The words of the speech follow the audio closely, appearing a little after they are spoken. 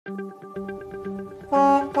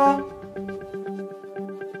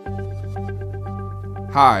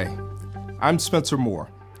Hi, I'm Spencer Moore,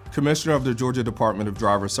 Commissioner of the Georgia Department of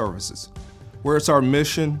Driver Services, where it's our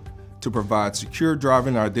mission to provide secure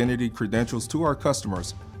driving identity credentials to our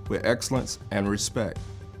customers with excellence and respect.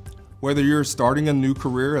 Whether you're starting a new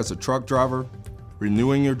career as a truck driver,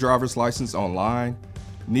 renewing your driver's license online,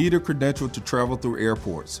 need a credential to travel through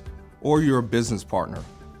airports, or you're a business partner,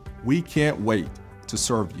 we can't wait to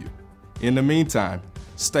serve you. In the meantime,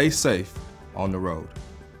 stay safe on the road.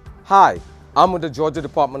 Hi, I'm with the Georgia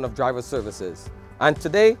Department of Driver Services, and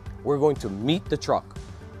today we're going to meet the truck.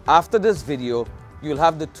 After this video, you'll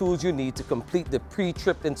have the tools you need to complete the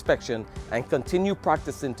pre-trip inspection and continue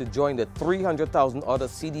practicing to join the 300,000 other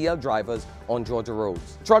CDL drivers on Georgia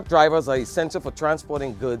roads. Truck drivers are essential for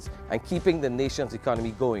transporting goods and keeping the nation's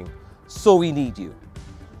economy going, so we need you.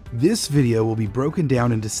 This video will be broken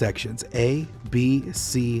down into sections A, B,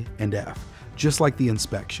 C, and F, just like the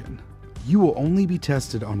inspection. You will only be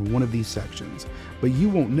tested on one of these sections, but you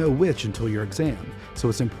won't know which until your exam, so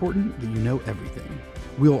it's important that you know everything.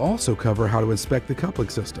 We'll also cover how to inspect the coupling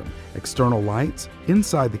system, external lights,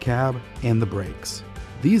 inside the cab, and the brakes.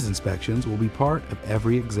 These inspections will be part of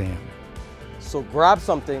every exam. So grab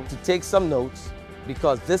something to take some notes,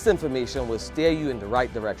 because this information will steer you in the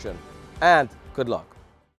right direction. And good luck.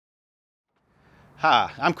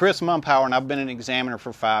 Hi, I'm Chris Mumpower and I've been an examiner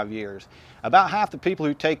for 5 years. About half the people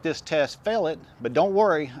who take this test fail it, but don't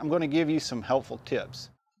worry, I'm going to give you some helpful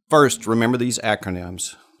tips. First, remember these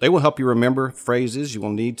acronyms. They will help you remember phrases you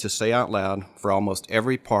will need to say out loud for almost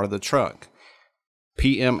every part of the truck.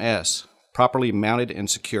 PMS, properly mounted and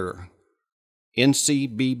secure.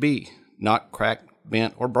 NCBB, not cracked,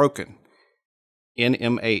 bent, or broken.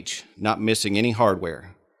 NMH, not missing any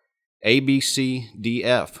hardware.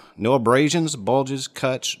 ABCDF, no abrasions, bulges,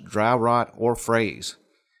 cuts, dry rot, or frays.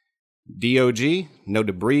 DOG, no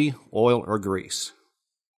debris, oil, or grease.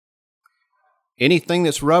 Anything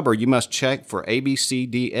that's rubber, you must check for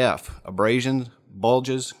ABCDF, abrasions,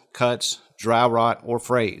 bulges, cuts, dry rot, or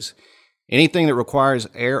frays. Anything that requires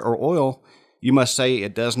air or oil, you must say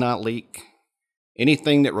it does not leak.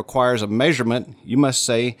 Anything that requires a measurement, you must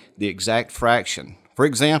say the exact fraction. For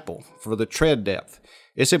example, for the tread depth,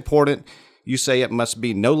 it's important you say it must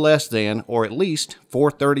be no less than or at least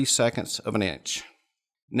 4/32 of an inch.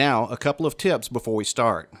 Now, a couple of tips before we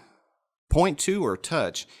start. Point to or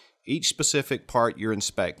touch each specific part you're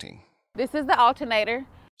inspecting. This is the alternator.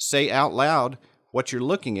 Say out loud what you're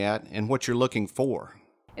looking at and what you're looking for.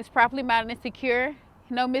 It's properly mounted and secure,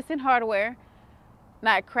 no missing hardware,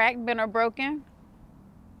 not cracked, bent, or broken.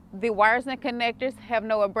 The wires and connectors have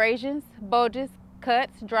no abrasions, bulges,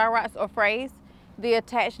 cuts, dry rots, or frays. The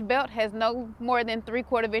attached belt has no more than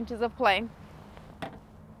 3/4 inches of play.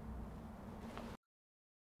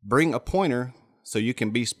 Bring a pointer so you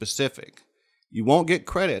can be specific. You won't get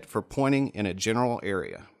credit for pointing in a general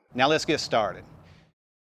area. Now let's get started.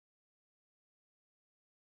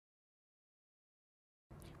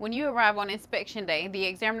 When you arrive on inspection day, the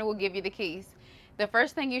examiner will give you the keys. The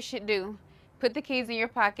first thing you should do, put the keys in your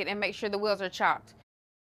pocket and make sure the wheels are chalked.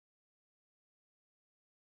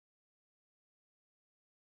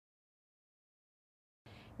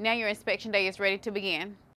 Now your inspection day is ready to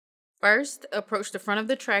begin. First, approach the front of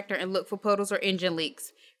the tractor and look for puddles or engine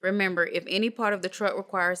leaks. Remember, if any part of the truck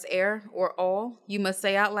requires air or oil, you must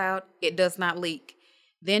say out loud, "It does not leak."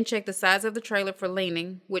 Then check the sides of the trailer for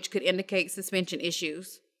leaning, which could indicate suspension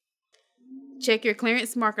issues. Check your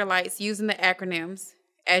clearance marker lights using the acronyms.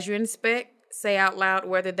 As you inspect, say out loud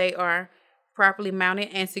whether they are properly mounted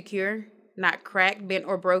and secure, not cracked, bent,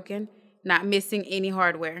 or broken, not missing any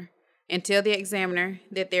hardware, and tell the examiner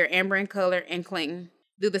that they're amber in color and clean.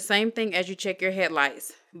 Do the same thing as you check your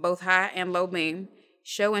headlights, both high and low beam.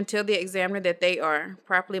 Show and tell the examiner that they are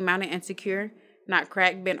properly mounted and secure, not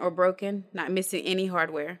cracked, bent, or broken, not missing any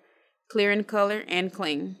hardware, clear in color and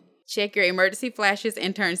clean. Check your emergency flashes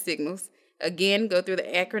and turn signals. Again, go through the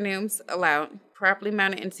acronyms aloud. Properly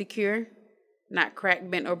mounted and secure, not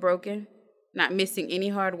cracked, bent, or broken, not missing any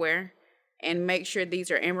hardware, and make sure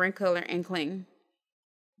these are amber in color and clean.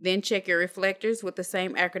 Then check your reflectors with the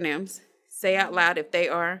same acronyms. Say out loud if they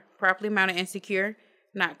are properly mounted and secure,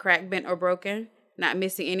 not cracked, bent, or broken, not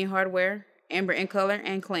missing any hardware, amber in color,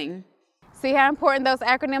 and clean. See how important those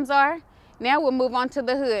acronyms are? Now we'll move on to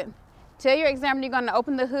the hood. Tell your examiner you're going to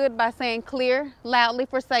open the hood by saying clear loudly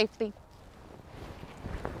for safety.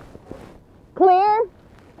 Clear.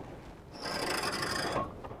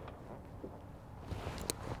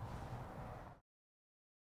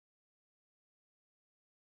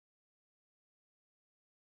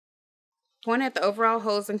 Point at the overall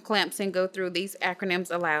hose and clamps and go through these acronyms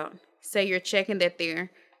aloud. Say you're checking that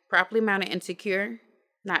they're properly mounted and secure,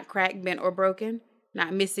 not cracked, bent, or broken,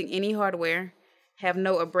 not missing any hardware, have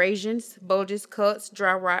no abrasions, bulges, cuts,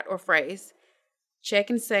 dry rot, or frays. Check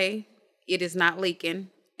and say it is not leaking,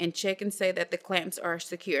 and check and say that the clamps are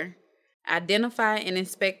secure. Identify and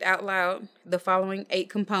inspect out loud the following 8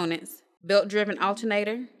 components: belt-driven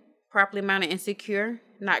alternator, properly mounted and secure,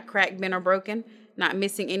 not cracked, bent, or broken, not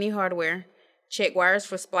missing any hardware. Check wires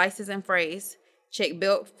for splices and frays. Check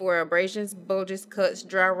belt for abrasions, bulges, cuts,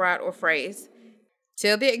 dry rot, or frays.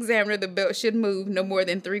 Tell the examiner the belt should move no more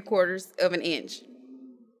than 3/4 of an inch.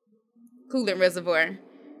 Coolant reservoir,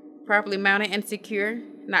 properly mounted and secure,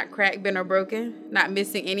 not cracked, bent, or broken, not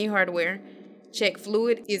missing any hardware. Check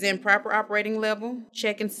fluid is in proper operating level.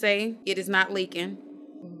 Check and say it is not leaking.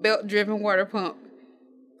 Belt-driven water pump,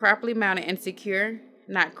 properly mounted and secure,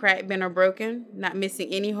 not cracked, bent, or broken, not missing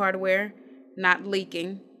any hardware, not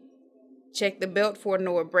leaking. Check the belt for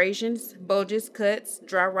no abrasions, bulges, cuts,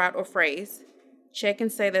 dry rot, or frays. Check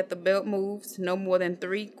and say that the belt moves no more than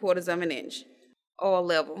 3/4 of an inch. Oil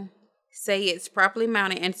level, say it's properly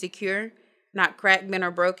mounted and secure, not cracked, bent,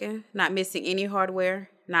 or broken, not missing any hardware,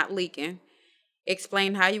 not leaking.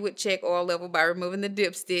 Explain how you would check oil level by removing the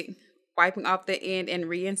dipstick, wiping off the end, and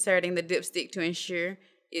reinserting the dipstick to ensure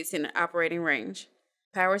it's in the operating range.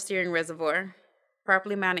 Power steering reservoir,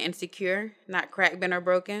 properly mounted and secure, not cracked, bent, or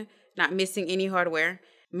broken, not missing any hardware.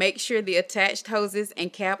 Make sure the attached hoses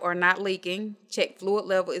and cap are not leaking. Check fluid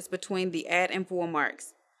level is between the at and full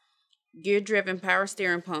marks. Gear-driven power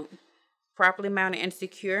steering pump, properly mounted and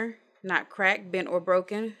secure, not cracked, bent, or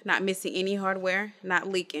broken, not missing any hardware, not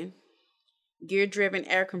leaking. Gear-driven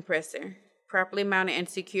air compressor, properly mounted and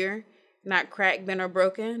secure, not cracked, bent, or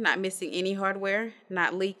broken, not missing any hardware,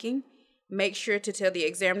 not leaking. Make sure to tell the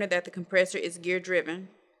examiner that the compressor is gear-driven.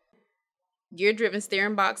 Gear-driven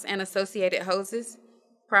steering box and associated hoses,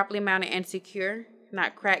 properly mounted and secure,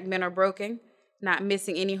 not cracked, bent, or broken, not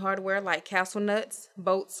missing any hardware like castle nuts,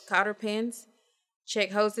 bolts, cotter pins.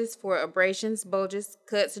 Check hoses for abrasions, bulges,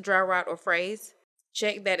 cuts, dry rot, or frays.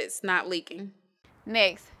 Check that it's not leaking.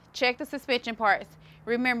 Next, check the suspension parts.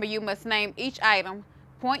 Remember, you must name each item,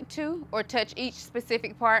 point to or touch each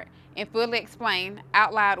specific part, and fully explain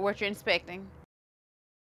out loud what you're inspecting.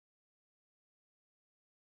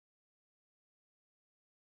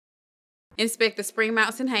 Inspect the spring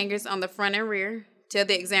mounts and hangers on the front and rear. Tell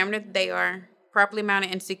the examiner that they are properly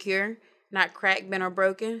mounted and secure, not cracked, bent, or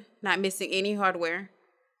broken, not missing any hardware.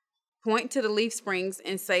 Point to the leaf springs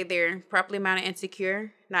and say they're properly mounted and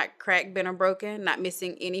secure, not cracked, bent, or broken, not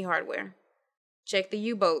missing any hardware. Check the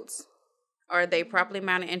U-bolts. Are they properly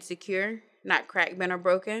mounted and secure, not cracked, bent, or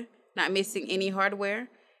broken, not missing any hardware?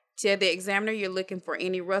 Tell the examiner you're looking for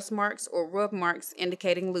any rust marks or rub marks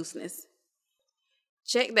indicating looseness.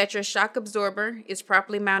 Check that your shock absorber is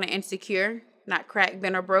properly mounted and secure, not cracked,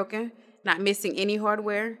 bent, or broken, not missing any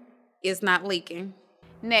hardware, is not leaking.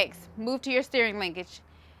 Next, move to your steering linkage.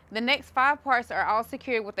 The next 5 parts are all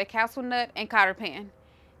secured with a castle nut and cotter pin,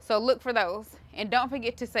 so look for those, and don't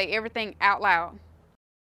forget to say everything out loud.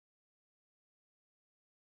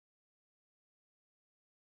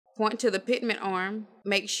 Point to the pitman arm.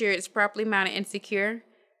 Make sure it's properly mounted and secure,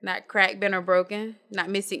 not cracked, bent, or broken, not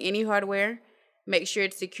missing any hardware. Make sure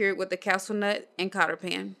it's secured with the castle nut and cotter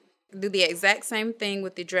pin. Do the exact same thing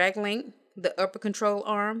with the drag link, the upper control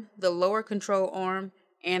arm, the lower control arm,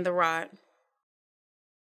 and the rod.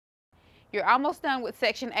 You're almost done with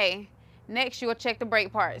section A. Next, you will check the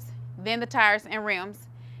brake parts, then the tires and rims.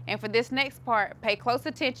 And for this next part, pay close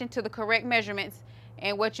attention to the correct measurements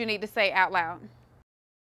and what you need to say out loud.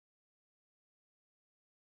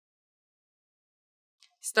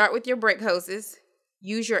 Start with your brake hoses.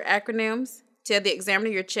 Use your acronyms. Tell the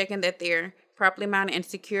examiner you're checking that they're properly mounted and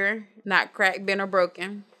secure, not cracked, bent, or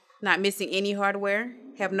broken, not missing any hardware,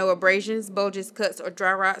 have no abrasions, bulges, cuts, or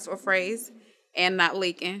dry rots or frays, and not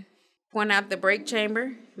leaking. Point out the brake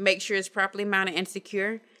chamber. Make sure it's properly mounted and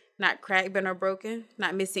secure, not cracked, bent, or broken,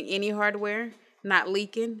 not missing any hardware, not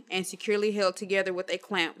leaking, and securely held together with a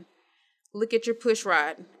clamp. Look at your push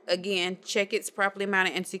rod. Again, check it's properly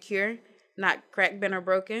mounted and secure, not cracked, bent, or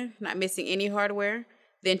broken, not missing any hardware.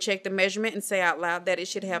 Then check the measurement and say out loud that it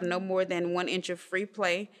should have no more than 1 inch of free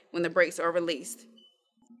play when the brakes are released.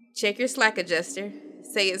 Check your slack adjuster.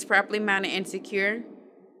 Say it's properly mounted and secure,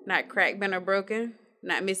 not cracked, bent, or broken,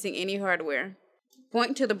 not missing any hardware.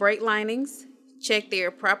 Point to the brake linings. Check they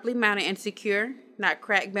are properly mounted and secure, not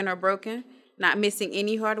cracked, bent, or broken, not missing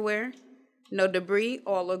any hardware, no debris,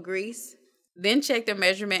 oil, or grease. Then check the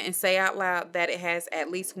measurement and say out loud that it has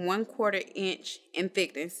at least 1/4 inch in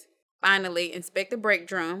thickness. Finally, inspect the brake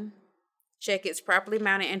drum. Check it's properly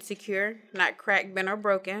mounted and secure, not cracked, bent, or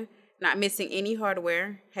broken, not missing any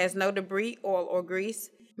hardware, has no debris, oil, or grease.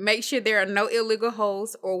 Make sure there are no illegal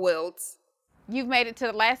holes or welds. You've made it to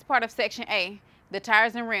the last part of Section A, the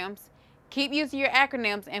tires and rims. Keep using your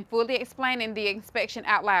acronyms and fully explaining the inspection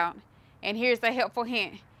out loud. And here's a helpful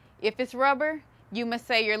hint. If it's rubber, you must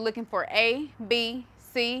say you're looking for A, B,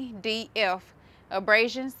 C, D, F.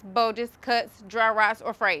 Abrasions, bulges, cuts, dry rots,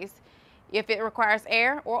 or frays. If it requires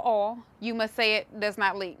air or oil, you must say it does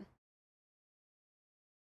not leak.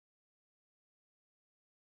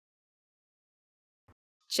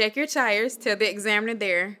 Check your tires, tell the examiner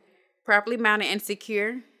they're properly mounted and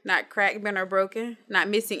secure, not cracked, bent, or broken, not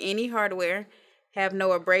missing any hardware, have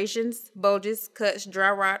no abrasions, bulges, cuts, dry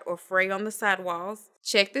rot, or fray on the sidewalls.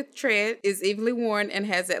 Check the tread is evenly worn and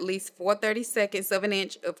has at least 4/32 of an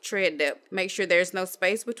inch of tread depth. Make sure there's no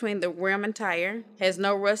space between the rim and tire, has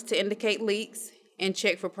no rust to indicate leaks, and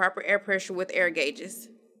check for proper air pressure with air gauges.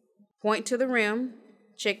 Point to the rim,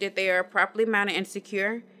 check that they are properly mounted and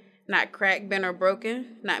secure, not cracked, bent, or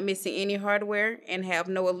broken, not missing any hardware, and have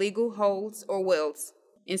no illegal holes or welds.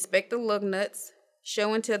 Inspect the lug nuts.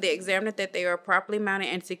 Show and tell the examiner that they are properly mounted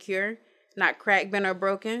and secure, not cracked, bent, or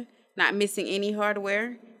broken, not missing any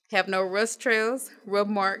hardware, have no rust trails, rub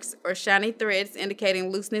marks, or shiny threads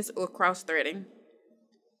indicating looseness or cross-threading.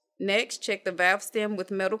 Next, check the valve stem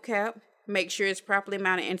with metal cap. Make sure it's properly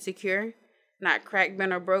mounted and secure, not cracked,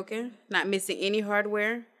 bent, or broken, not missing any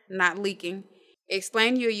hardware, not leaking.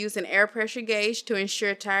 Explain you'll use an air pressure gauge to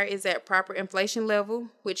ensure tire is at proper inflation level,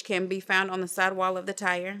 which can be found on the sidewall of the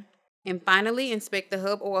tire. And finally, inspect the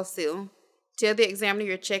hub oil seal. Tell the examiner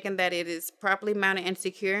you're checking that it is properly mounted and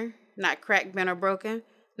secure, not cracked, bent, or broken,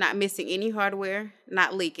 not missing any hardware,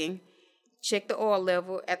 not leaking. Check the oil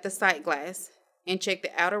level at the sight glass, and check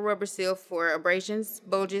the outer rubber seal for abrasions,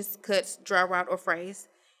 bulges, cuts, dry rot, or frays.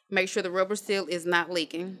 Make sure the rubber seal is not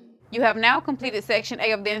leaking. You have now completed Section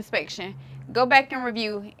A of the inspection. Go back and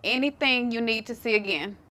review anything you need to see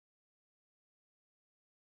again.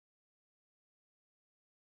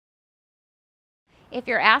 If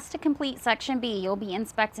you're asked to complete Section B, you'll be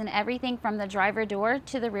inspecting everything from the driver door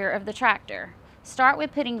to the rear of the tractor. Start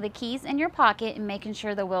with putting the keys in your pocket and making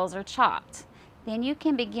sure the wheels are chopped. Then you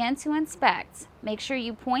can begin to inspect. Make sure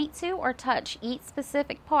you point to or touch each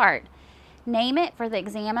specific part. Name it for the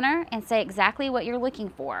examiner and say exactly what you're looking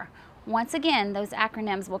for. Once again, those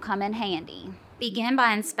acronyms will come in handy. Begin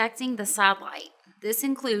by inspecting the side light. This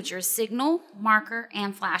includes your signal, marker,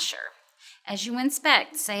 and flasher. As you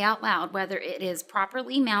inspect, say out loud whether it is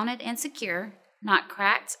properly mounted and secure, not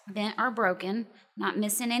cracked, bent, or broken, not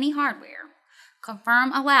missing any hardware.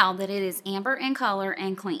 Confirm aloud that it is amber in color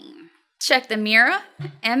and clean. Check the mirror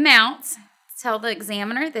and mounts. Tell the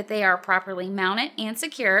examiner that they are properly mounted and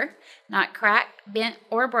secure, not cracked, bent,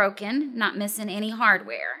 or broken, not missing any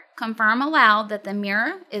hardware. Confirm aloud that the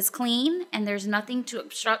mirror is clean and there's nothing to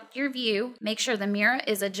obstruct your view. Make sure the mirror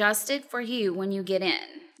is adjusted for you when you get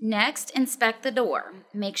in. Next, inspect the door.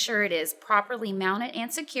 Make sure it is properly mounted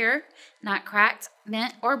and secure, not cracked,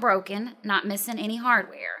 bent, or broken, not missing any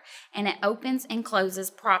hardware, and it opens and closes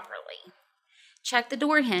properly. Check the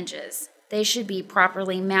door hinges. They should be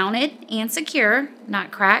properly mounted and secure,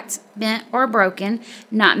 not cracked, bent, or broken,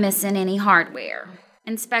 not missing any hardware.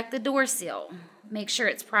 Inspect the door seal. Make sure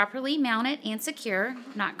it's properly mounted and secure,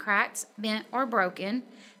 not cracked, bent, or broken,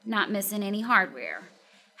 not missing any hardware.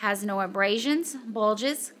 Has no abrasions,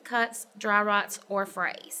 bulges, cuts, dry rots, or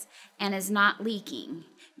frays, and is not leaking.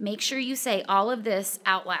 Make sure you say all of this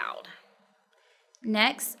out loud.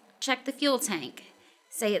 Next, check the fuel tank.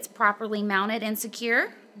 Say it's properly mounted and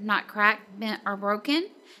secure, not cracked, bent, or broken,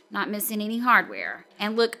 not missing any hardware.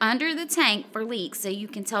 And look under the tank for leaks so you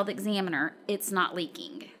can tell the examiner it's not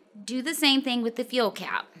leaking. Do the same thing with the fuel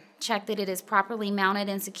cap. Check that it is properly mounted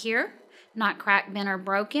and secure, not cracked, bent, or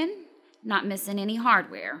broken, not missing any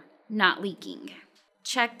hardware, not leaking.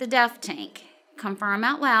 Check the DEF tank. Confirm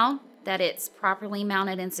out loud that it's properly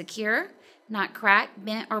mounted and secure, not cracked,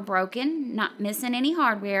 bent, or broken, not missing any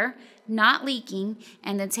hardware, not leaking,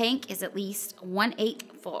 and the tank is at least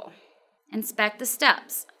 1/8 full. Inspect the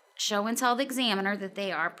steps. Show and tell the examiner that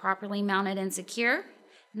they are properly mounted and secure,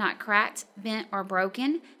 not cracked, bent, or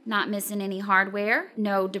broken, not missing any hardware,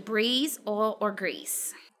 no debris, oil, or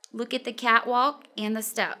grease. Look at the catwalk and the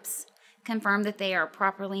steps. Confirm that they are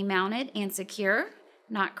properly mounted and secure,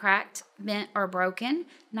 not cracked, bent, or broken,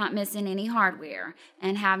 not missing any hardware,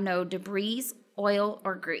 and have no debris, oil,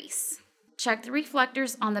 or grease. Check the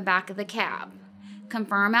reflectors on the back of the cab.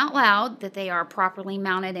 Confirm out loud that they are properly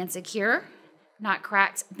mounted and secure, not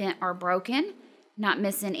cracked, bent, or broken, not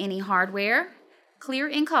missing any hardware, clear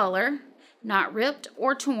in color, not ripped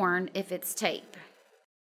or torn if it's tape.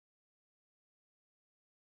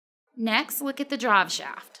 Next, look at the drive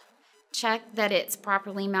shaft. Check that it's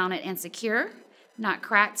properly mounted and secure, not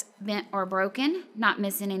cracked, bent, or broken, not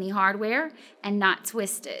missing any hardware, and not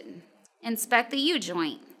twisted. Inspect the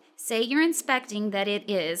U-joint. Say you're inspecting that it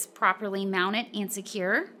is properly mounted and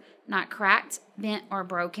secure, not cracked, bent, or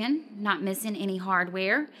broken, not missing any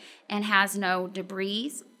hardware, and has no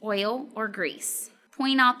debris, oil, or grease.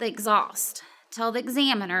 Point out the exhaust. Tell the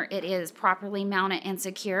examiner it is properly mounted and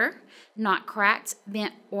secure, not cracked,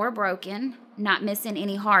 bent, or broken, not missing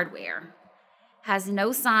any hardware, has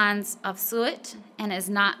no signs of soot, and is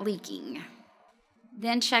not leaking.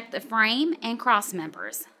 Then check the frame and cross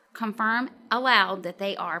members. Confirm aloud that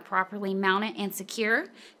they are properly mounted and secure,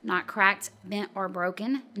 not cracked, bent, or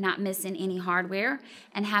broken, not missing any hardware,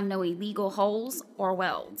 and have no illegal holes or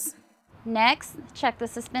welds. Next, check the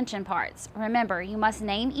suspension parts. Remember, you must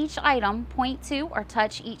name each item, point to or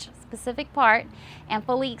touch each specific part, and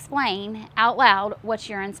fully explain out loud what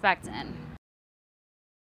you're inspecting.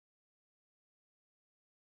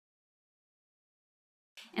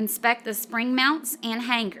 Inspect the spring mounts and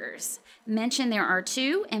hangers. Mention there are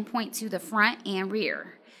 2 and point to the front and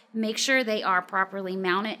rear. Make sure they are properly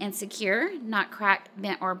mounted and secure, not cracked,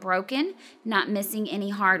 bent, or broken, not missing any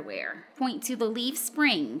hardware. Point to the leaf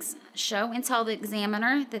springs. Show and tell the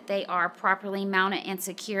examiner that they are properly mounted and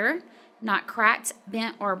secure, not cracked,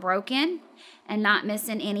 bent, or broken, and not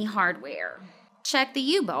missing any hardware. Check the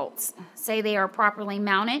U-bolts. Say they are properly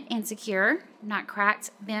mounted and secure, not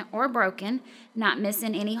cracked, bent, or broken, not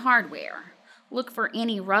missing any hardware. Look for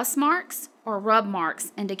any rust marks or rub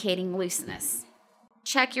marks indicating looseness.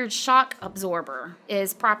 Check your shock absorber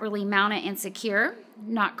is properly mounted and secure,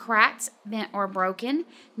 not cracked, bent, or broken,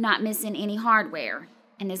 not missing any hardware,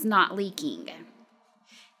 and is not leaking.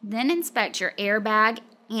 Then inspect your airbag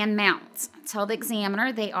and mounts. Tell the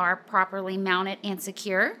examiner they are properly mounted and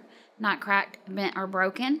secure, not cracked, bent, or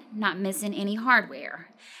broken, not missing any hardware,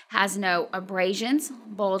 has no abrasions,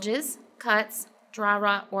 bulges, cuts, dry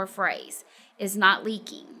rot, or frays, is not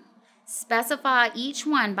leaking. Specify each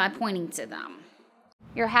one by pointing to them.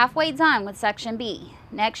 You're halfway done with section B.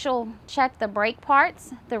 Next, you'll check the brake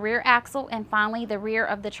parts, the rear axle, and finally the rear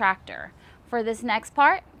of the tractor. For this next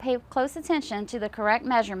part, pay close attention to the correct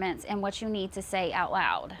measurements and what you need to say out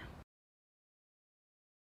loud.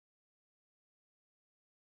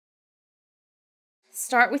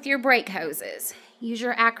 Start with your brake hoses. Use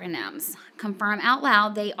your acronyms. Confirm out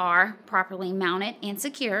loud they are properly mounted and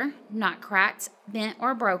secure, not cracked, bent,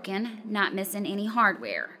 or broken, not missing any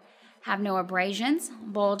hardware, have no abrasions,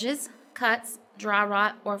 bulges, cuts, dry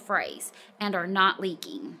rot, or frays, and are not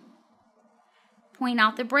leaking. Point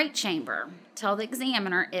out the brake chamber. Tell the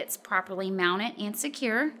examiner it's properly mounted and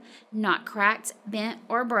secure, not cracked, bent,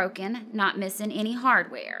 or broken, not missing any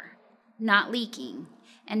hardware, not leaking,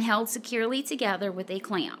 and held securely together with a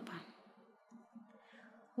clamp.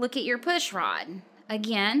 Look at your push rod.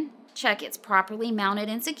 Again, check it's properly mounted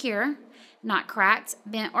and secure, not cracked,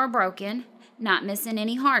 bent, or broken, not missing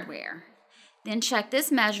any hardware. Then check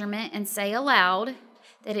this measurement and say aloud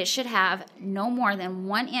that it should have no more than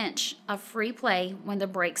 1 inch of free play when the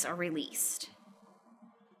brakes are released.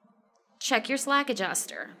 Check your slack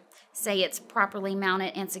adjuster. Say it's properly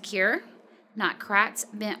mounted and secure, not cracked,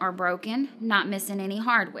 bent, or broken, not missing any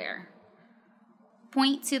hardware.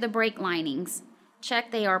 Point to the brake linings.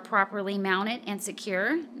 Check they are properly mounted and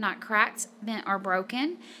secure, not cracked, bent, or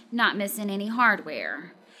broken, not missing any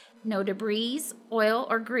hardware. No debris, oil,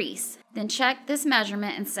 or grease. Then check this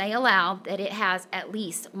measurement and say aloud that it has at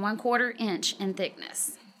least 1/4 inch in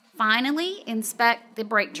thickness. Finally, inspect the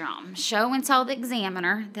brake drum. Show and tell the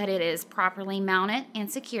examiner that it is properly mounted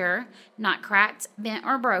and secure, not cracked, bent,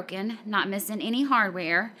 or broken, not missing any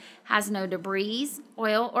hardware, has no debris,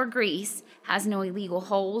 oil, or grease, has no illegal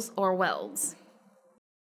holes or welds.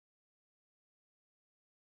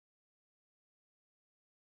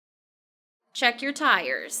 Check your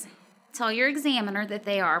tires. Tell your examiner that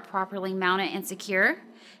they are properly mounted and secure,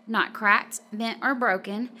 not cracked, bent, or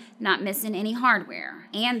broken, not missing any hardware,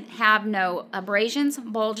 and have no abrasions,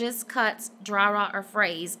 bulges, cuts, dry rot, or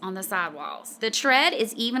frays on the sidewalls. The tread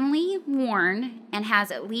is evenly worn and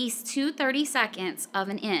has at least 2/32 of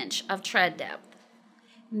an inch of tread depth.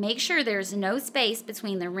 Make sure there's no space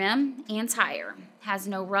between the rim and tire, has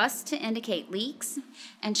no rust to indicate leaks,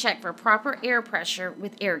 and check for proper air pressure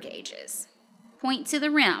with air gauges. Point to the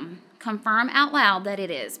rim. Confirm out loud that it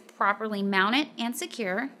is properly mounted and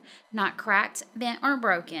secure, not cracked, bent, or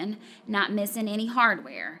broken, not missing any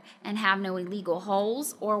hardware, and have no illegal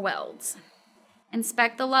holes or welds.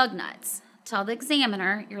 Inspect the lug nuts. Tell the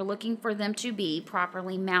examiner you're looking for them to be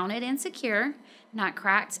properly mounted and secure, not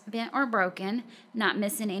cracked, bent, or broken, not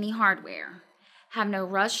missing any hardware, Have no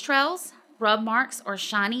rust trails, rub marks, or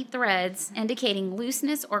shiny threads indicating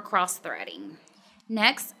looseness or cross-threading.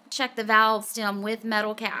 Next, check the valve stem with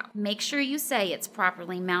metal cap. Make sure you say it's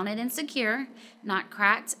properly mounted and secure, not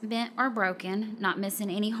cracked, bent, or broken, not missing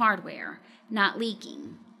any hardware, not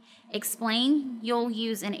leaking. Explain you'll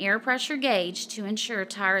use an air pressure gauge to ensure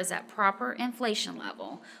tire is at proper inflation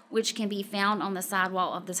level, which can be found on the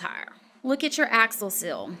sidewall of the tire. Look at your axle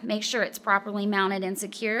seal. Make sure it's properly mounted and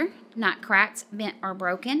secure, not cracked, bent, or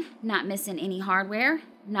broken, not missing any hardware,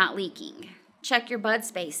 not leaking. Check your bud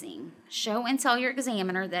spacing. Show and tell your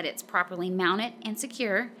examiner that it's properly mounted and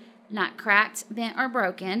secure, not cracked, bent, or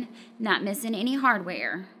broken, not missing any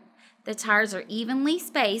hardware. The tires are evenly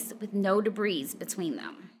spaced with no debris between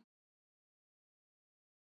them.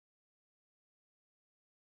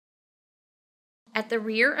 At the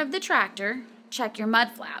rear of the tractor, check your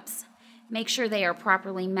mud flaps. Make sure they are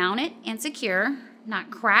properly mounted and secure, not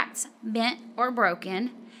cracked, bent, or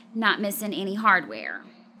broken, not missing any hardware.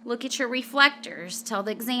 Look at your reflectors. Tell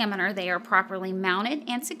the examiner they are properly mounted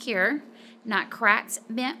and secure, not cracked,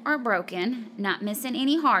 bent, or broken, not missing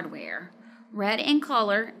any hardware, red in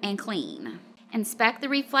color and clean. Inspect the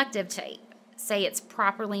reflective tape. Say it's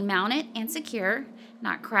properly mounted and secure,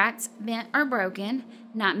 not cracked, bent, or broken,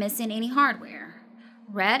 not missing any hardware,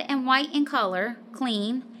 red and white in color,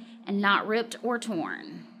 clean, and not ripped or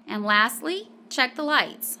torn. And lastly, check the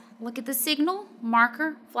lights. Look at the signal,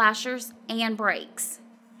 marker, flashers, and brakes.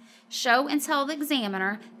 Show and tell the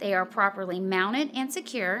examiner they are properly mounted and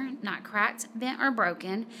secure, not cracked, bent, or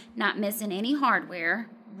broken, not missing any hardware,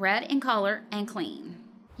 red in color, and clean.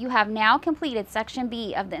 You have now completed Section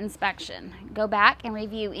B of the inspection. Go back and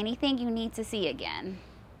review anything you need to see again.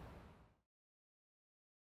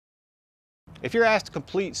 If you're asked to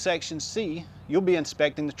complete Section C, you'll be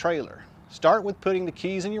inspecting the trailer. Start with putting the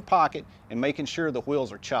keys in your pocket and making sure the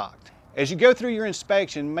wheels are chocked. As you go through your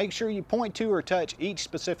inspection, make sure you point to or touch each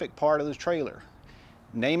specific part of the trailer.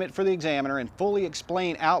 Name it for the examiner and fully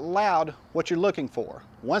explain out loud what you're looking for.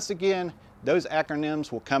 Once again, those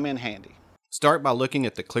acronyms will come in handy. Start by looking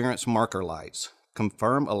at the clearance marker lights.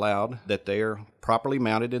 Confirm aloud that they are properly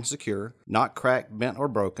mounted and secure, not cracked, bent, or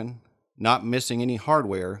broken, not missing any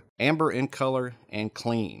hardware, amber in color, and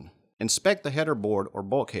clean. Inspect the header board or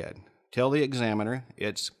bulkhead. Tell the examiner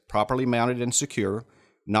it's properly mounted and secure,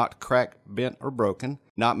 not cracked, bent, or broken,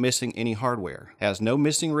 not missing any hardware, has no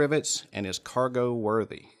missing rivets, and is cargo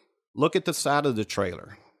worthy. Look at the side of the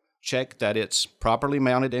trailer. Check that it's properly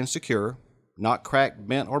mounted and secure, not cracked,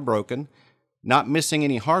 bent, or broken, not missing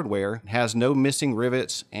any hardware, has no missing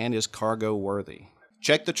rivets, and is cargo worthy.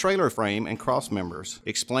 Check the trailer frame and cross members.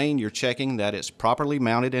 Explain you're checking that it's properly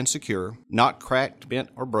mounted and secure, not cracked, bent,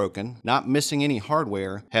 or broken, not missing any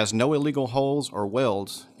hardware, has no illegal holes or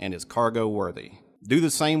welds, and is cargo worthy. Do the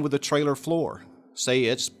same with the trailer floor. Say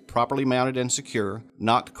it's properly mounted and secure,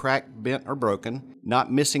 not cracked, bent, or broken,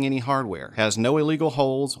 not missing any hardware, has no illegal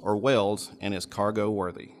holes or welds, and is cargo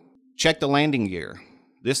worthy. Check the landing gear.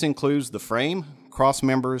 This includes the frame, cross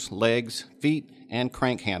members, legs, feet, and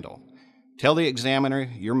crank handle. Tell the examiner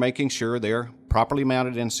you're making sure they're properly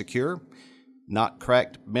mounted and secure, not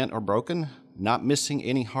cracked, bent, or broken, not missing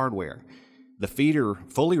any hardware. The feet are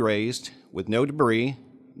fully raised with no debris.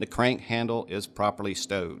 The crank handle is properly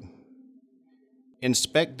stowed.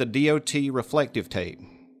 Inspect the DOT reflective tape.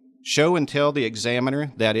 Show and tell the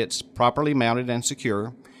examiner that it's properly mounted and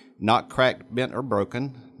secure, not cracked, bent, or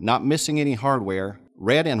broken, not missing any hardware,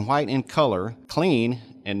 red and white in color, clean,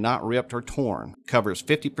 and not ripped or torn. Covers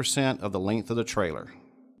 50% of the length of the trailer.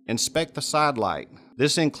 Inspect the side light.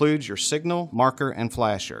 This includes your signal, marker, and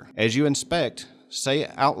flasher. As you inspect, say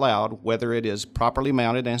out loud whether it is properly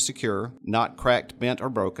mounted and secure, not cracked, bent, or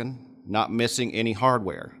broken, not missing any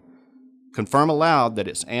hardware. Confirm aloud that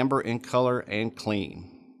it's amber in color and clean.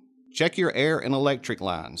 Check your air and electric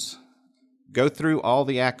lines. Go through all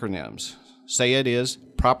the acronyms. Say it is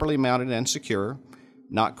properly mounted and secure,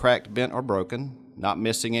 not cracked, bent, or broken, not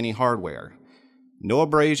missing any hardware. No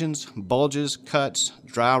abrasions, bulges, cuts,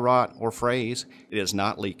 dry rot, or frays. It is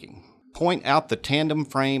not leaking. Point out the tandem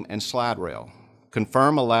frame and slide rail.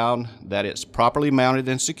 Confirm aloud that it's properly mounted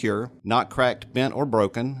and secure, not cracked, bent, or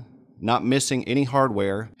broken, not missing any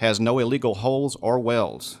hardware, has no illegal holes or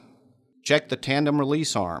welds. Check the tandem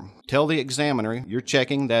release arm. Tell the examiner you're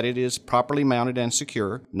checking that it is properly mounted and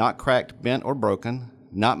secure, not cracked, bent, or broken,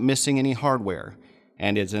 not missing any hardware,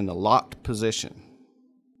 and is in the locked position.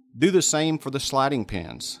 Do the same for the sliding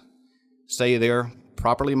pins. Say they're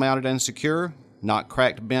properly mounted and secure, not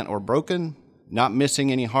cracked, bent, or broken, not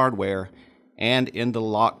missing any hardware, and in the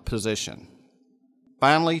locked position.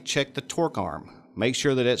 Finally, check the torque arm. Make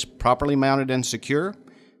sure that it's properly mounted and secure,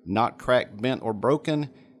 not cracked, bent, or broken,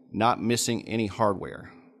 not missing any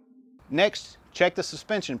hardware. Next, check the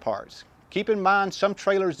suspension parts. Keep in mind some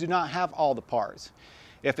trailers do not have all the parts.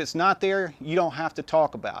 If it's not there, you don't have to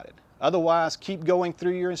talk about it. Otherwise, keep going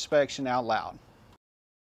through your inspection out loud.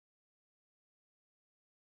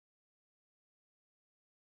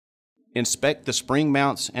 Inspect the spring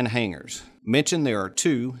mounts and hangers. Mention there are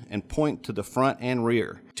two and point to the front and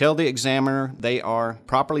rear. Tell the examiner they are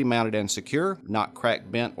properly mounted and secure, not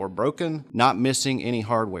cracked, bent, or broken, not missing any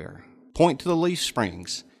hardware. Point to the leaf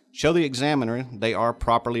springs. Show the examiner they are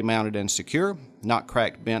properly mounted and secure, not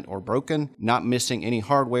cracked, bent, or broken, not missing any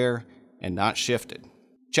hardware, and not shifted.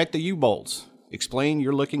 Check the U-bolts. Explain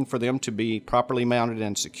you're looking for them to be properly mounted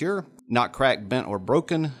and secure, not cracked, bent, or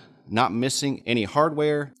broken, not missing any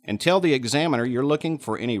hardware, and tell the examiner you're looking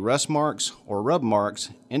for any rust marks or rub marks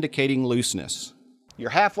indicating looseness. You're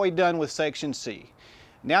halfway done with Section C.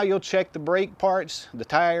 Now you'll check the brake parts, the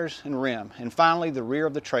tires, and rim, and finally the rear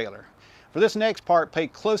of the trailer. For this next part, pay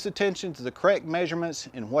close attention to the correct measurements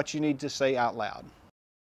and what you need to say out loud.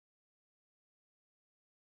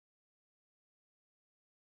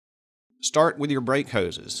 Start with your brake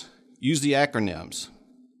hoses. Use the acronyms.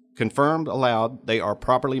 Confirmed aloud they are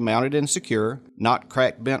properly mounted and secure, not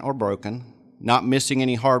cracked, bent, or broken, not missing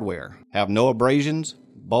any hardware, have no abrasions,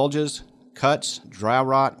 bulges, cuts, dry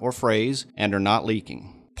rot, or frays, and are not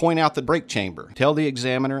leaking. Point out the brake chamber. Tell the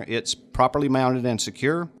examiner it's properly mounted and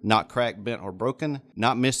secure, not cracked, bent, or broken,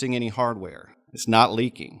 not missing any hardware. It's not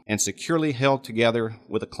leaking, and securely held together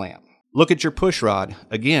with a clamp. Look at your push rod.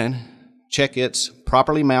 Again, check it's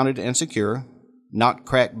properly mounted and secure, not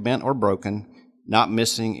cracked, bent, or broken, not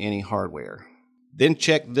missing any hardware. Then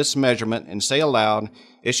check this measurement and say aloud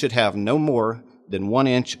it should have no more than 1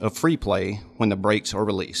 inch of free play when the brakes are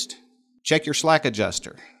released. Check your slack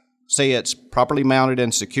adjuster. Say it's properly mounted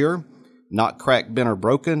and secure, not cracked, bent, or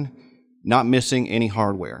broken, not missing any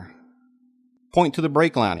hardware. Point to the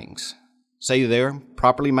brake linings. Say they're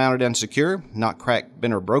properly mounted and secure, not cracked,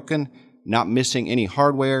 bent, or broken, not missing any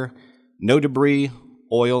hardware, no debris,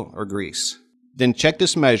 oil, or grease. Then check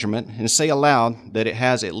this measurement and say aloud that it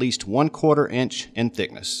has at least 1/4 inch in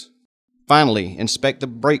thickness. Finally, inspect the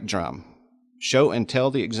brake drum. Show and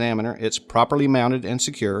tell the examiner it's properly mounted and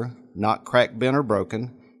secure, not cracked, bent, or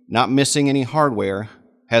broken, not missing any hardware,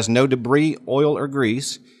 has no debris, oil, or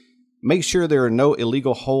grease. Make sure there are no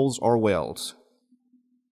illegal holes or welds.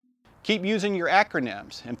 Keep using your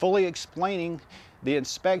acronyms and fully explaining the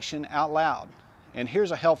inspection out loud. And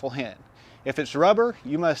here's a helpful hint. If it's rubber,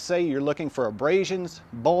 you must say you're looking for abrasions,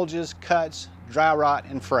 bulges, cuts, dry rot,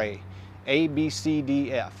 and fray. A, B, C,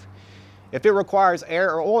 D, F. If it requires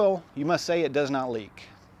air or oil, you must say it does not leak.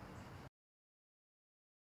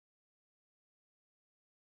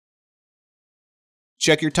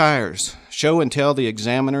 Check your tires. Show and tell the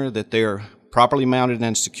examiner that they're properly mounted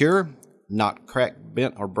and secure, not cracked,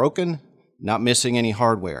 bent, or broken, not missing any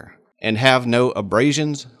hardware, and have no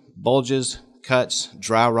abrasions, bulges, cuts,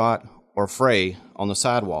 dry rot, or fray on the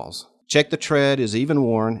sidewalls. Check the tread is even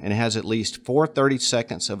worn and has at least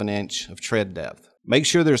 4/32 of an inch of tread depth. Make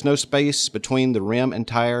sure there's no space between the rim and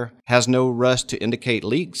tire, has no rust to indicate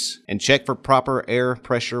leaks, and check for proper air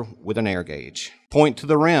pressure with an air gauge. Point to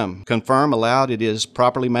the rim. Confirm aloud it is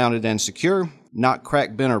properly mounted and secure, not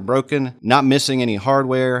cracked, bent, or broken, not missing any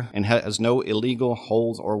hardware, and has no illegal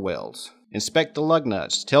holes or welds. Inspect the lug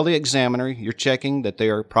nuts. Tell the examiner you're checking that they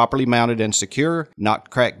are properly mounted and secure, not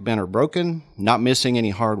cracked, bent, or broken, not missing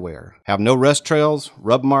any hardware, have no rust trails,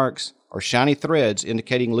 rub marks, or shiny threads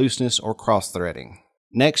indicating looseness or cross-threading.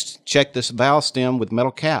 Next, check this valve stem with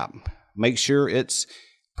metal cap. Make sure it's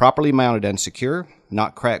properly mounted and secure,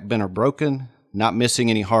 not cracked, bent, or broken, not missing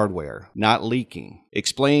any hardware, not leaking.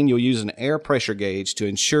 Explain you'll use an air pressure gauge to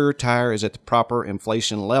ensure tire is at the proper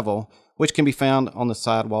inflation level, which can be found on the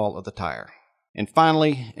sidewall of the tire. And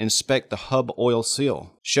finally, inspect the hub oil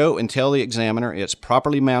seal. Show and tell the examiner it's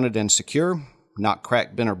properly mounted and secure, not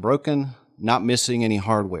cracked, bent, or broken, not missing any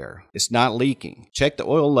hardware. It's not leaking. Check the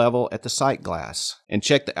oil level at the sight glass, and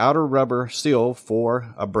check the outer rubber seal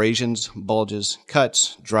for abrasions, bulges,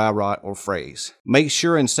 cuts, dry rot, or frays. Make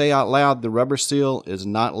sure and say out loud the rubber seal is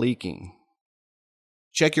not leaking.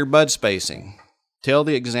 Check your bud spacing. Tell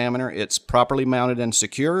the examiner it's properly mounted and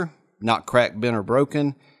secure, not cracked, bent, or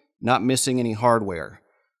broken, not missing any hardware.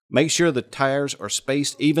 Make sure the tires are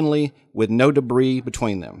spaced evenly with no debris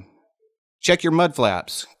between them. Check your mud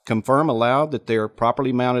flaps. Confirm aloud that they are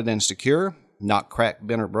properly mounted and secure, not cracked,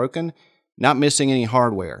 bent, or broken, not missing any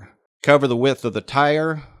hardware. Cover the width of the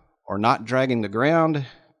tire, are not dragging the ground,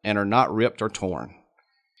 and are not ripped or torn.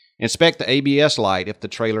 Inspect the ABS light if the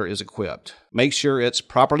trailer is equipped. Make sure it's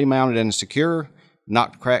properly mounted and secure,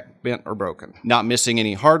 not cracked, bent, or broken, not missing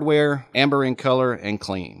any hardware, amber in color, and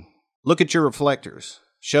clean. Look at your reflectors.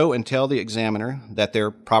 Show and tell the examiner that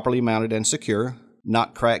they're properly mounted and secure,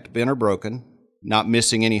 not cracked, bent, or broken, not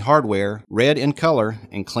missing any hardware, red in color,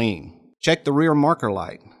 and clean. Check the rear marker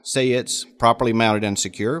light. Say it's properly mounted and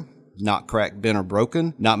secure, not cracked, bent, or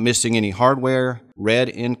broken, not missing any hardware, red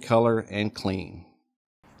in color, and clean.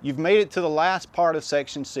 You've made it to the last part of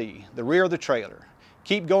Section C, the rear of the trailer.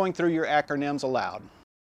 Keep going through your acronyms aloud.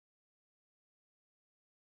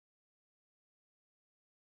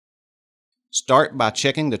 Start by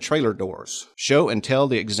checking the trailer doors. Show and tell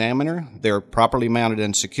the examiner they're properly mounted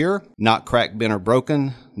and secure, not cracked, bent, or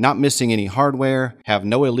broken, not missing any hardware, have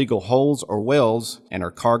no illegal holes or welds, and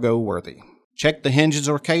are cargo worthy. Check the hinges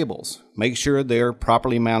or cables. Make sure they're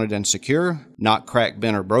properly mounted and secure, not cracked,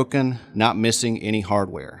 bent, or broken, not missing any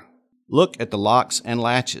hardware. Look at the locks and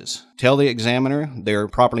latches. Tell the examiner they're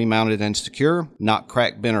properly mounted and secure, not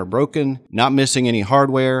cracked, bent, or broken, not missing any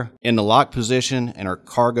hardware, in the lock position, and are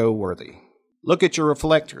cargo worthy. Look at your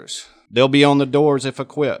reflectors. They'll be on the doors if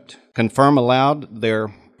equipped. Confirm aloud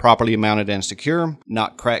they're properly mounted and secure,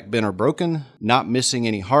 not cracked, bent, or broken, not missing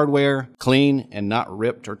any hardware, clean, and not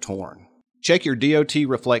ripped or torn. Check your DOT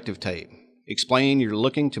reflective tape. Explain you're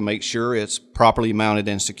looking to make sure it's properly mounted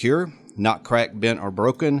and secure, not cracked, bent, or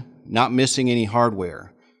broken, not missing any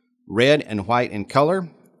hardware. Red and white in color,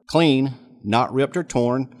 clean, not ripped or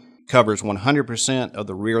torn, covers 100% of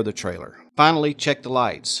the rear of the trailer. Finally, check the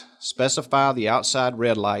lights. Specify the outside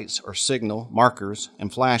red lights or signal, markers,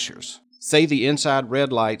 and flashers. Say the inside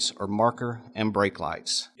red lights are marker and brake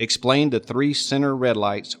lights. Explain the 3 center red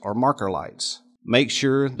lights or marker lights. Make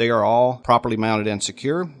sure they are all properly mounted and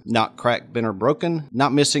secure, not cracked, bent, or broken,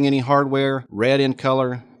 not missing any hardware, red in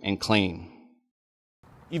color, and clean.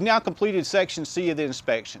 You've now completed Section C of the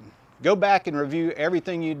inspection. Go back and review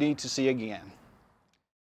everything you need to see again.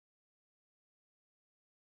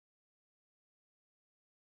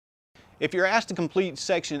 If you're asked to complete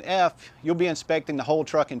Section F, you'll be inspecting the whole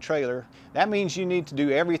truck and trailer. That means you need to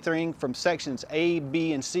do everything from Sections A,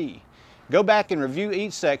 B, and C. Go back and review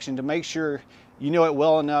each section to make sure you know it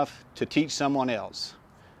well enough to teach someone else.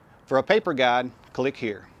 For a paper guide, click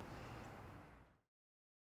here.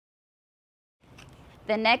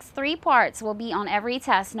 The next 3 parts will be on every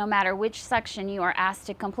test no matter which section you are asked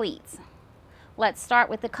to complete. Let's start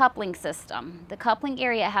with the coupling system. The coupling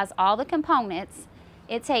area has all the components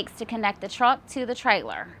it takes to connect the truck to the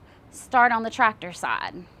trailer. Start on the tractor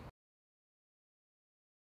side.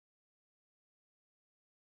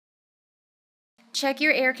 Check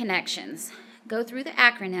your air connections. Go through the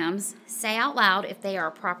acronyms. Say out loud if they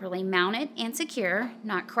are properly mounted and secure,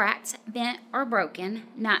 not cracked, bent, or broken,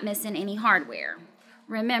 not missing any hardware.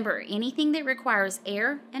 Remember, anything that requires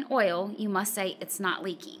air and oil, you must say it's not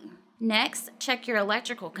leaking. Next, check your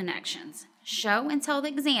electrical connections. Show and tell the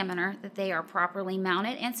examiner that they are properly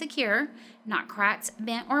mounted and secure, not cracked,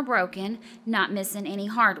 bent, or broken, not missing any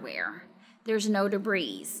hardware. There's no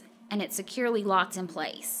debris, and it's securely locked in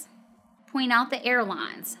place. Point out the air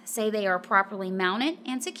lines. Say they are properly mounted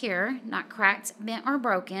and secure, not cracked, bent, or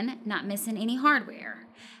broken, not missing any hardware.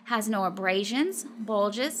 Has no abrasions,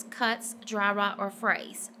 bulges, cuts, dry rot, or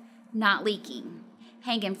frays. Not leaking.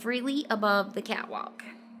 Hanging freely above the catwalk.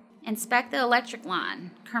 Inspect the electric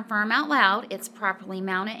line. Confirm out loud it's properly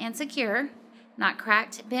mounted and secure, not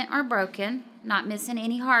cracked, bent, or broken, not missing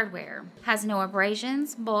any hardware. Has no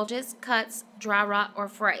abrasions, bulges, cuts, dry rot, or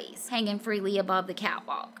frays. Hanging freely above the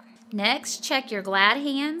catwalk. Next, check your glad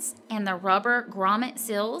hands and the rubber grommet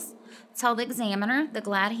seals. Tell the examiner the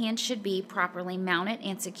glad hand should be properly mounted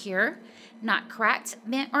and secure, not cracked,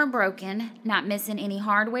 bent, or broken, not missing any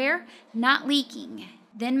hardware, not leaking.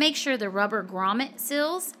 Then make sure the rubber grommet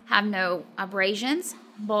seals have no abrasions,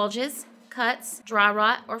 bulges, cuts, dry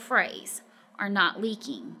rot, or frays, are not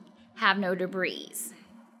leaking, have no debris.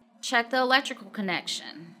 Check the electrical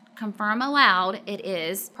connection. Confirm aloud it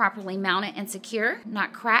is properly mounted and secure,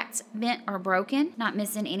 not cracked, bent, or broken, not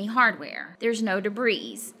missing any hardware. There's no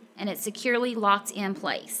debris, and it's securely locked in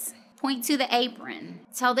place. Point to the apron.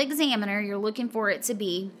 Tell the examiner you're looking for it to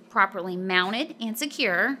be properly mounted and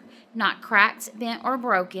secure, not cracked, bent, or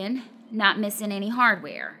broken, not missing any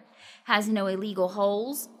hardware. Has no illegal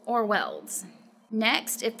holes or welds.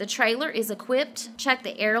 Next, if the trailer is equipped, check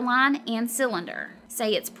the airline and cylinder.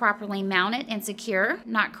 Say it's properly mounted and secure,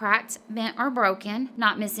 not cracked, bent, or broken,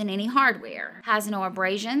 not missing any hardware. Has no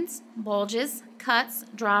abrasions, bulges, cuts,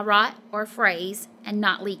 dry rot, or frays, and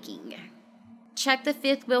not leaking. Check the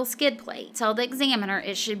 5th wheel skid plate. Tell the examiner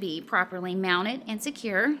it should be properly mounted and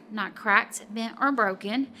secure, not cracked, bent, or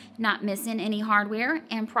broken, not missing any hardware,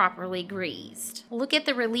 and properly greased. Look at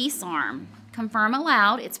the release arm. Confirm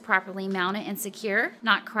aloud it's properly mounted and secure,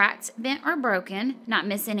 not cracked, bent, or broken, not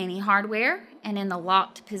missing any hardware, and in the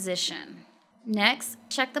locked position. Next,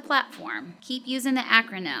 check the platform. Keep using the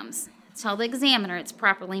acronyms. Tell the examiner it's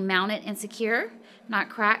properly mounted and secure, not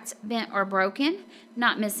cracked, bent, or broken,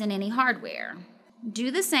 not missing any hardware.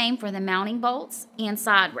 Do the same for the mounting bolts and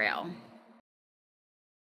side rail.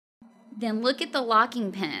 Then look at the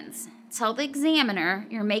locking pins. Tell the examiner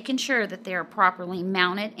you're making sure that they are properly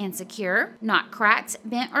mounted and secure, not cracked,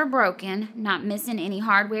 bent, or broken, not missing any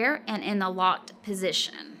hardware, and in the locked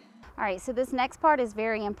position. All right, so this next part is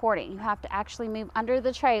very important. You have to actually move under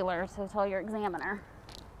the trailer, so tell your examiner.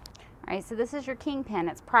 All right, so this is your kingpin.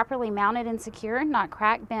 It's properly mounted and secure, not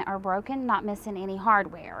cracked, bent, or broken, not missing any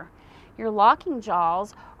hardware. Your locking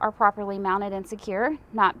jaws are properly mounted and secure,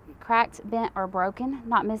 not cracked, bent, or broken,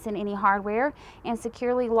 not missing any hardware, and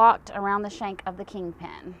securely locked around the shank of the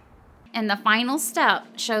kingpin. And the final step,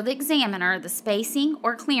 show the examiner the spacing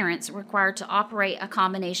or clearance required to operate a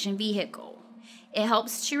combination vehicle. It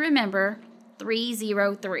helps to remember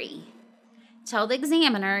 303. Tell the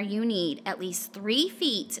examiner you need at least 3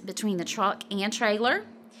 feet between the truck and trailer,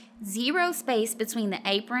 0 space between the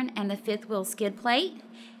apron and the fifth wheel skid plate,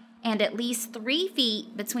 and at least 3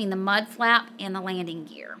 feet between the mud flap and the landing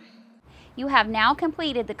gear. You have now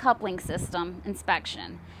completed the coupling system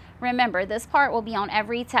inspection. Remember, this part will be on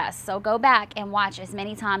every test, so go back and watch as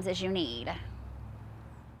many times as you need.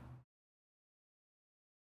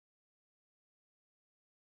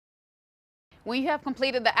 When you have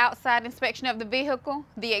completed the outside inspection of the vehicle,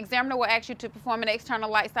 the examiner will ask you to perform an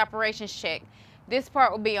external lights operations check. This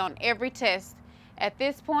part will be on every test. At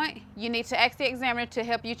this point, you need to ask the examiner to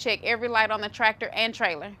help you check every light on the tractor and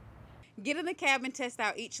trailer. Get in the cab and test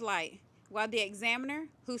out each light, while the examiner,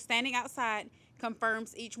 who's standing outside,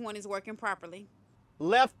 confirms each one is working properly.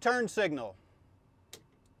 Left turn signal.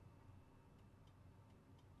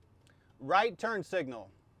 Right turn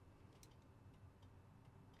signal.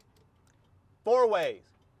 4 ways.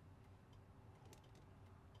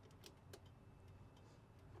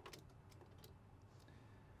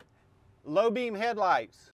 Low beam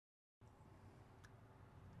headlights.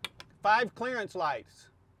 5 clearance lights.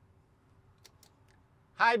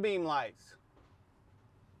 High beam lights.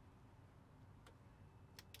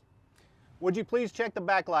 Would you please check the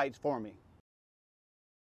back lights for me?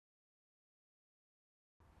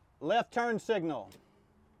 Left turn signal.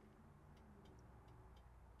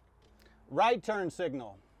 Right turn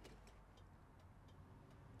signal.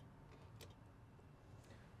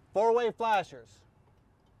 4-way flashers.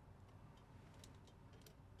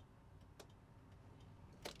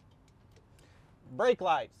 Brake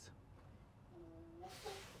lights.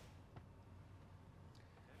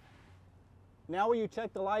 Now will you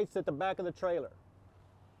check the lights at the back of the trailer?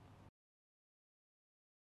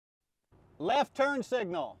 Left turn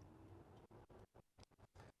signal.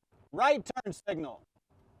 Right turn signal.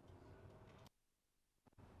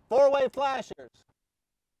 4-way flashers.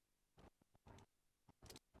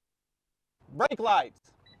 Brake lights.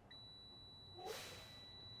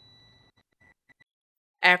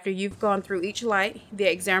 After you've gone through each light, the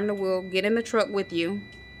examiner will get in the truck with you,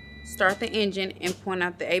 start the engine, and point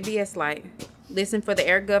out the ABS light. Listen for the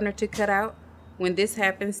air governor to cut out. When this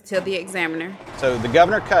happens, tell the examiner. So the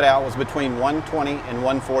governor cutout was between 120 and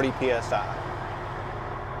 140 psi.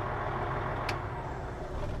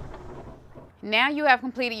 Now you have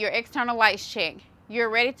completed your external lights check.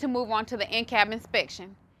 You're ready to move on to the in-cab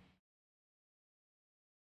inspection.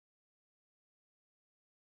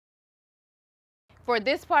 For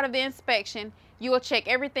this part of the inspection, you will check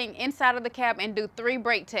everything inside of the cab and do 3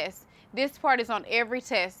 brake tests. This part is on every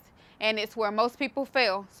test, and it's where most people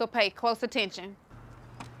fail, so pay close attention.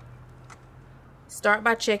 Start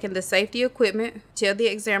by checking the safety equipment. Tell the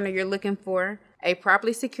examiner you're looking for a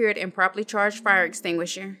properly secured and properly charged fire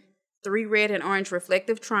extinguisher, 3 red and orange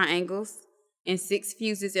reflective triangles, and 6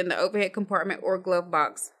 fuses in the overhead compartment or glove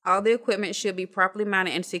box. All the equipment should be properly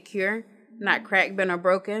mounted and secure, not cracked, bent, or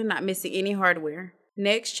broken, not missing any hardware.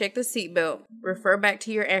 Next, check the seatbelt. Refer back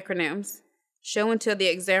to your acronyms. Show and tell the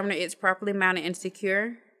examiner it's properly mounted and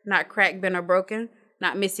secure, not cracked, bent, or broken,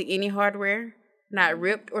 not missing any hardware, not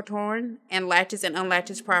ripped or torn, and latches and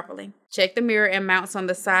unlatches properly. Check the mirror and mounts on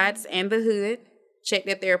the sides and the hood. Check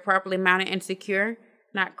that they are properly mounted and secure,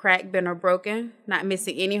 not cracked, bent, or broken, not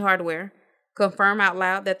missing any hardware. Confirm out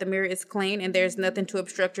loud that the mirror is clean and there is nothing to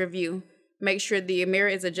obstruct your view. Make sure the mirror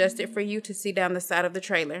is adjusted for you to see down the side of the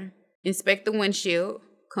trailer. Inspect the windshield.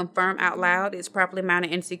 Confirm out loud it's properly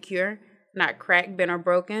mounted and secure, not cracked, bent, or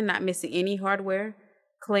broken, not missing any hardware,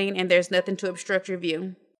 clean, and there's nothing to obstruct your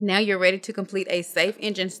view. Now you're ready to complete a safe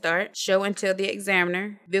engine start. Show and tell the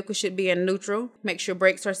examiner. Vehicle should be in neutral. Make sure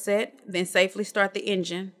brakes are set, then safely start the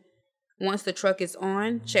engine. Once the truck is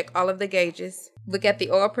on, check all of the gauges. Look at the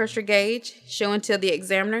oil pressure gauge. Show and tell the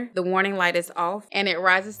examiner the warning light is off and it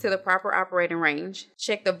rises to the proper operating range.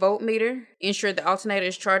 Check the voltmeter. Ensure the alternator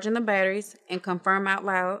is charging the batteries and confirm out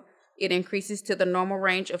loud it increases to the normal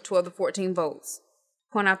range of 12 to 14 volts.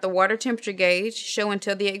 Point out the water temperature gauge. Show and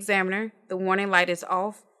tell the examiner the warning light is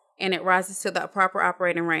off and it rises to the proper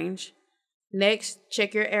operating range. Next,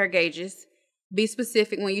 check your air gauges. Be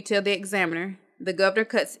specific when you tell the examiner. The governor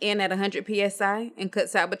cuts in at 100 psi and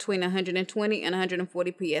cuts out between 120 and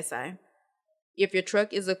 140 psi. If your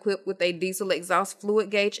truck is equipped with a diesel exhaust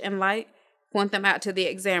fluid gauge and light, point them out to the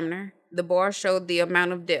examiner. The bars show the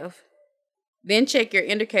amount of DEF. Then check your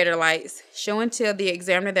indicator lights. Show and tell the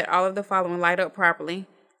examiner that all of the following light up properly: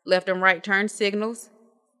 left and right turn signals,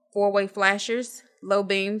 four-way flashers, low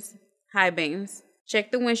beams, high beams.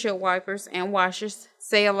 Check the windshield wipers and washers.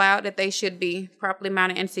 Say aloud that they should be properly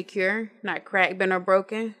mounted and secure, not cracked, bent, or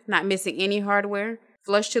broken, not missing any hardware,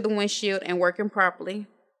 flush to the windshield and working properly.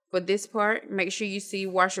 For this part, make sure you see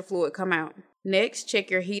washer fluid come out. Next,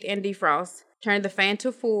 check your heat and defrost. Turn the fan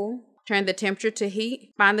to full. Turn the temperature to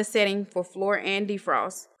heat. Find the setting for floor and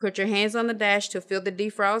defrost. Put your hands on the dash to feel the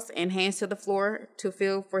defrost and hands to the floor to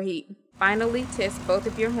feel for heat. Finally, test both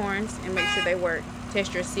of your horns and make sure they work.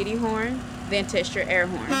 Test your city horn, then test your air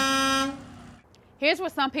horn. Here's where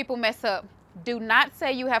some people mess up. Do not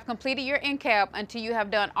say you have completed your NCAB until you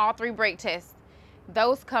have done all 3 brake tests.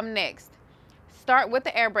 Those come next. Start with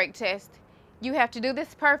the air brake test. You have to do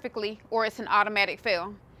this perfectly or it's an automatic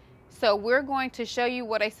fail. So we're going to show you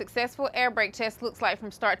what a successful air brake test looks like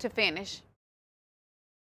from start to finish.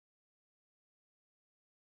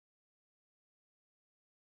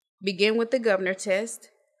 Begin with the governor test.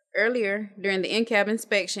 Earlier, during the in-cab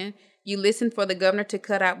inspection, you listened for the governor to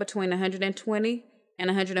cut out between 120 and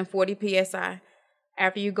 140 psi.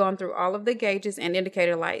 After you've gone through all of the gauges and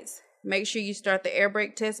indicator lights, make sure you start the air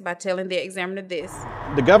brake test by telling the examiner this.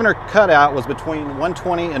 The governor cutout was between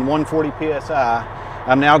 120 and 140 psi.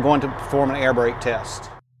 I'm now going to perform an air brake test.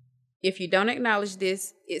 If you don't acknowledge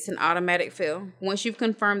this, it's an automatic fail. Once you've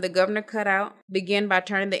confirmed the governor cutout, begin by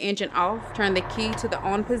turning the engine off. Turn the key to the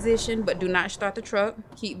on position, but do not start the truck.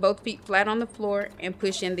 Keep both feet flat on the floor and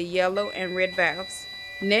push in the yellow and red valves.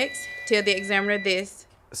 Next, tell the examiner this.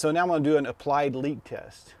 So now I'm going to do an applied leak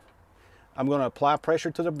test. I'm going to apply pressure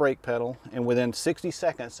to the brake pedal, and within 60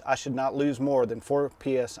 seconds, I should not lose more than 4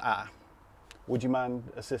 psi. Would you mind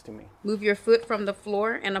assisting me? Move your foot from the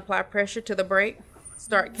floor and apply pressure to the brake.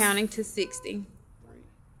 Start counting to 60.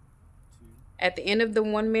 At the end of the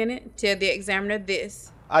 1 minute, tell the examiner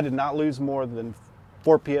this. I did not lose more than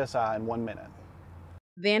 4 psi in 1 minute.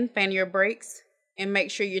 Then fan your brakes and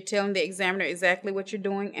make sure you're telling the examiner exactly what you're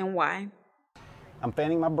doing and why. I'm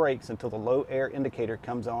fanning my brakes until the low air indicator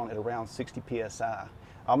comes on at around 60 psi.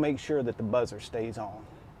 I'll make sure that the buzzer stays on.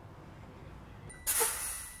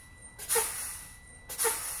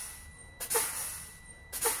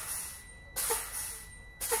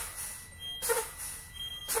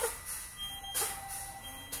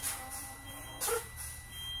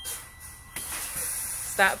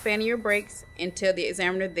 Stop fanning your brakes and tell the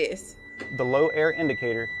examiner this. The low air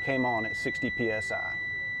indicator came on at 60 psi.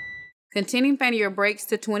 Continue fanning your brakes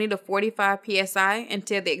to 20 to 45 psi and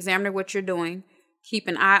tell the examiner what you're doing. Keep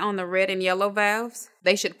an eye on the red and yellow valves.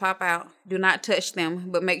 They should pop out. Do not touch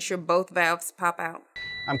them, but make sure both valves pop out.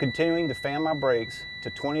 I'm continuing to fan my brakes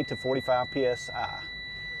to 20 to 45 psi.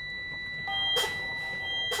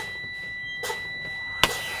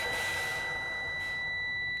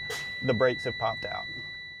 The brakes have popped out.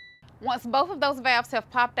 Once both of those valves have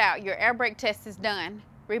popped out, your air brake test is done.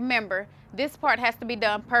 Remember, this part has to be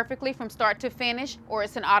done perfectly from start to finish or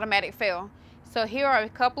it's an automatic fail. So here are a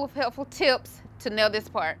couple of helpful tips to nail this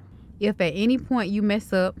part. If at any point you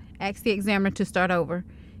mess up, ask the examiner to start over.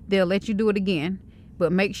 They'll let you do it again,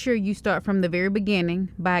 but make sure you start from the very beginning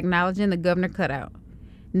by acknowledging the governor cutout.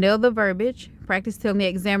 Nail the verbiage. Practice telling the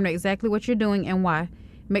examiner exactly what you're doing and why.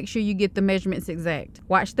 Make sure you get the measurements exact.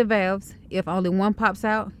 Watch the valves. If only one pops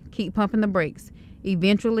out, keep pumping the brakes.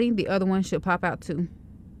 Eventually, the other one should pop out too.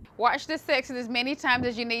 Watch this section as many times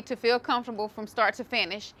as you need to feel comfortable from start to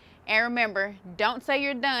finish. And remember, don't say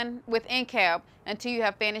you're done with NCAB until you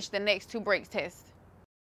have finished the next 2 brake tests.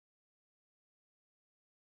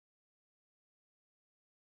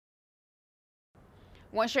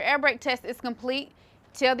 Once your air brake test is complete,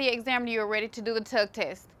 tell the examiner you are ready to do the tug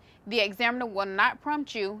test. The examiner will not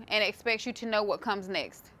prompt you and expects you to know what comes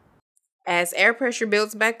next. As air pressure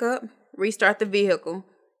builds back up, restart the vehicle.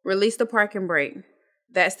 Release the parking brake.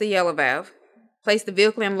 That's the yellow valve. Place the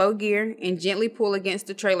vehicle in low gear and gently pull against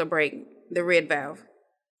the trailer brake, the red valve.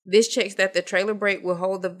 This checks that the trailer brake will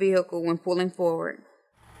hold the vehicle when pulling forward.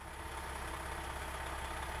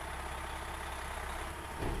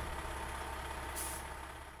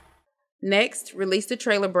 Next, release the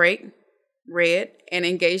trailer brake, red, and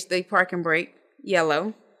engage the parking brake,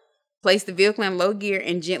 yellow. Place the vehicle in low gear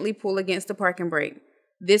and gently pull against the parking brake.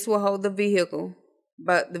 This will hold the vehicle,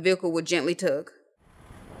 but the vehicle will gently tug.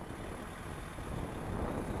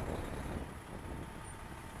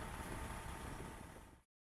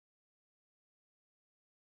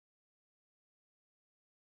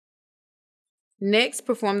 Next,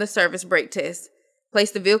 perform the service brake test. Place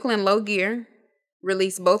the vehicle in low gear,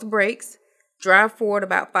 release both brakes, drive forward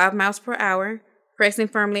about 5 miles per hour, pressing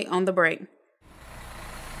firmly on the brake.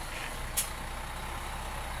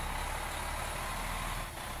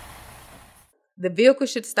 The vehicle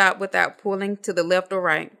should stop without pulling to the left or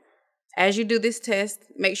right. As you do this test,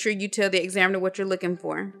 make sure you tell the examiner what you're looking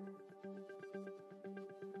for.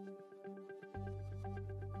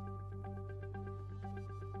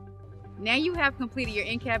 Now you have completed your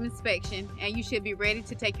in-cab inspection and you should be ready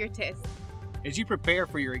to take your test. As you prepare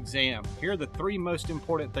for your exam, here are the 3 most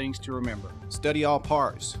important things to remember. Study all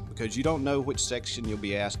parts, because you don't know which section you'll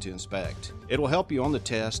be asked to inspect. It will help you on the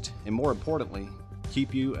test, and more importantly,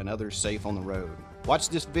 keep you and others safe on the road. Watch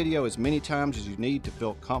this video as many times as you need to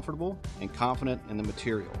feel comfortable and confident in the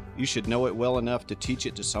material. You should know it well enough to teach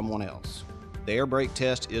it to someone else. The air brake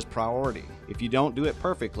test is priority. If you don't do it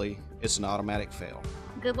perfectly, it's an automatic fail.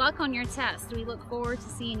 Good luck on your test. We look forward to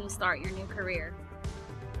seeing you start your new career.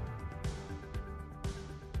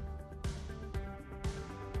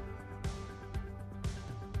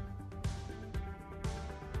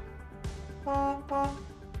 Bye.